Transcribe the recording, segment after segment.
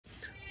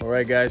All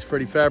right, guys,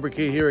 Freddy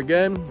Fabricate here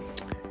again,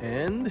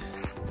 and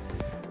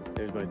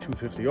there's my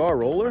 250R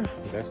roller.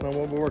 But that's not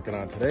what we're working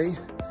on today.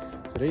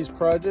 Today's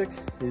project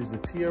is the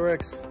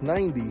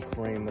Trx70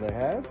 frame that I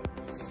have.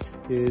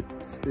 It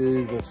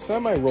is a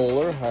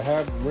semi-roller. I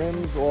have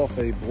rims off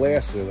a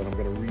blaster that I'm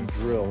going to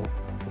re-drill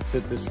to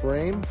fit this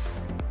frame.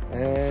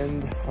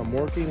 And I'm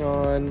working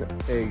on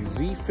a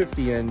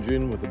Z50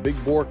 engine with a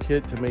big bore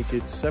kit to make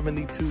it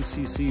 72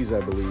 cc's,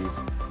 I believe.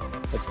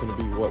 That's going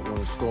to be what we're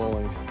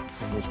installing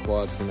in this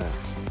quad for now.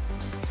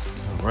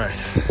 All right,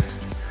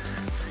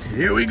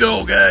 here we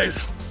go,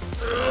 guys.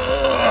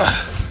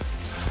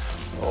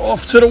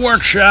 Off to the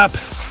workshop.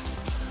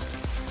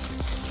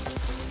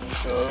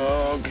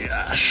 Oh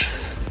gosh.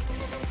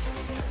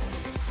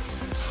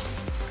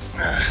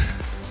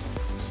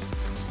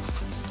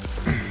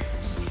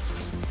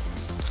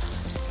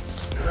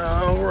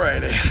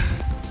 Alrighty.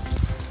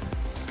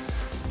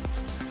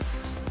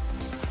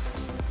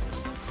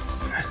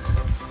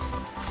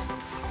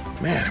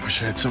 Man, I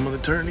wish I had someone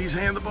to turn these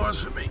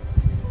handlebars for me.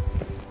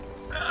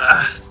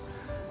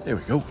 There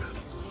we go.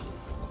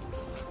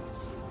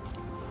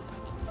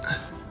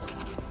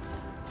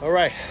 All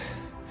right.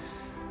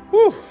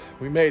 Woo,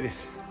 we made it.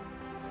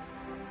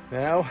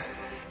 Now,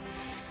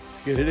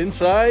 get it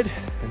inside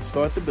and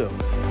start the build.